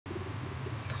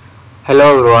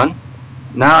Hello everyone.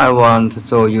 Now I want to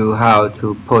show you how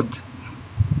to put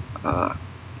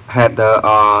header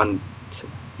on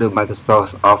the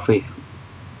Microsoft Office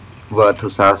Word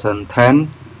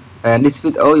 2010, and this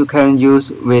video you can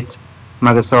use with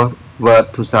Microsoft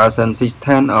Word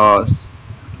 2016 or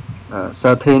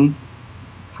 13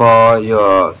 for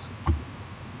your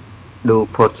do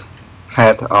put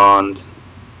head on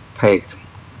page.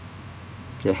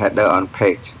 The header on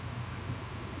page.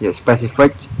 You specify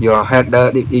your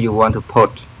header if you want to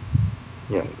put.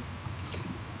 Yeah.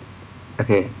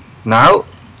 Okay. Now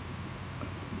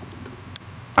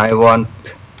I want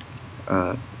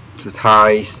to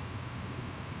type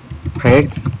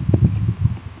page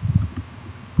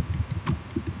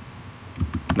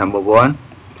number 1.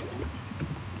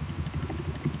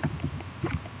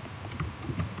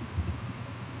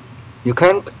 You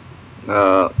can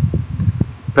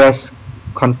press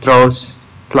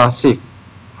Ctrl+Shift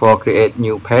for create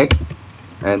new page,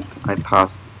 and I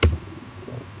pass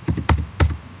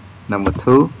number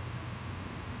 2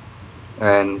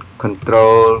 and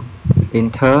Control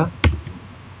Enter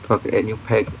for create new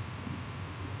page,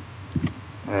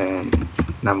 and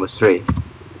number 3.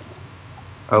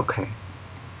 Okay.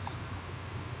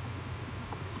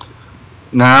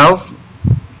 Now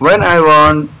when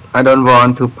I don't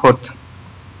want to put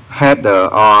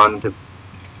header on the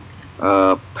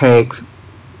page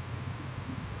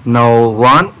no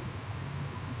one,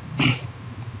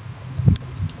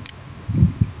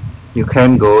 you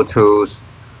can go to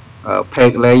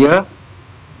page layer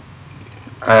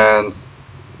and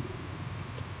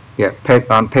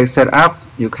page setup.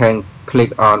 You can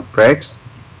click on breaks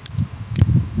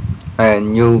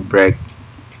and new break,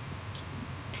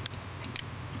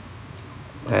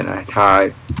 and I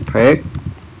type page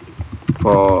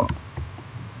for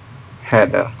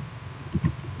header.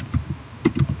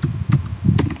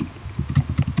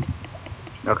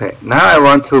 Okay, now I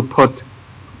want to put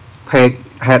page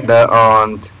header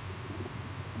on.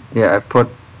 I put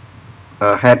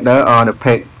a header on the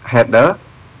page header.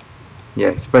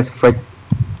 Specific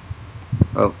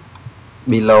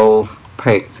below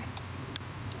page,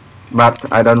 but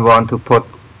I don't want to put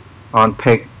on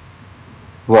page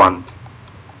 1.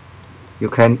 You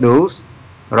can do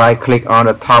right click on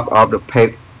the top of the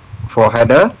page for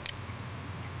header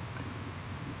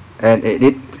and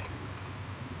edit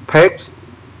page.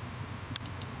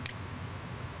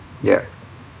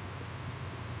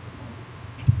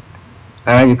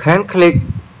 And you can click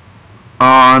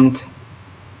on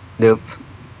the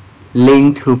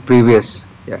link to previous.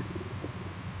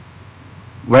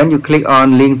 When you click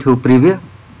on link to previous,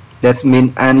 that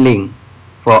means unlink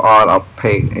for all of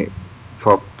page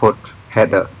for put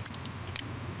header,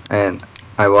 and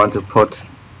I want to put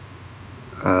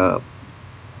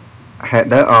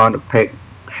header on the page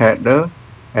header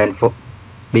and for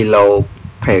below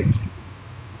page.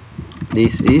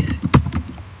 This is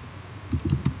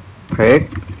page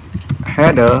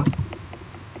header.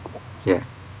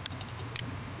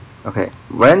 Okay,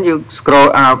 when you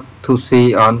scroll up to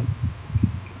see on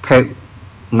page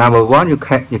number 1, you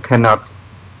cannot,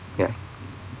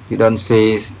 you don't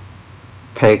see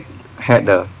page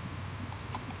header,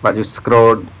 but you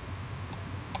scroll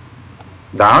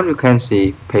down, you can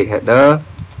see page header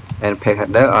and page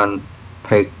header on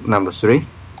page number 3.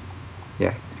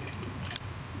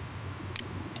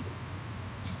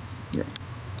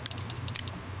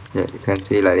 You can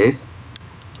see like this.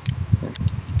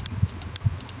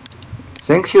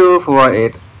 Thank you for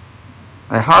it.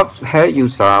 I hope to help you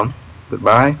some.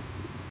 Goodbye.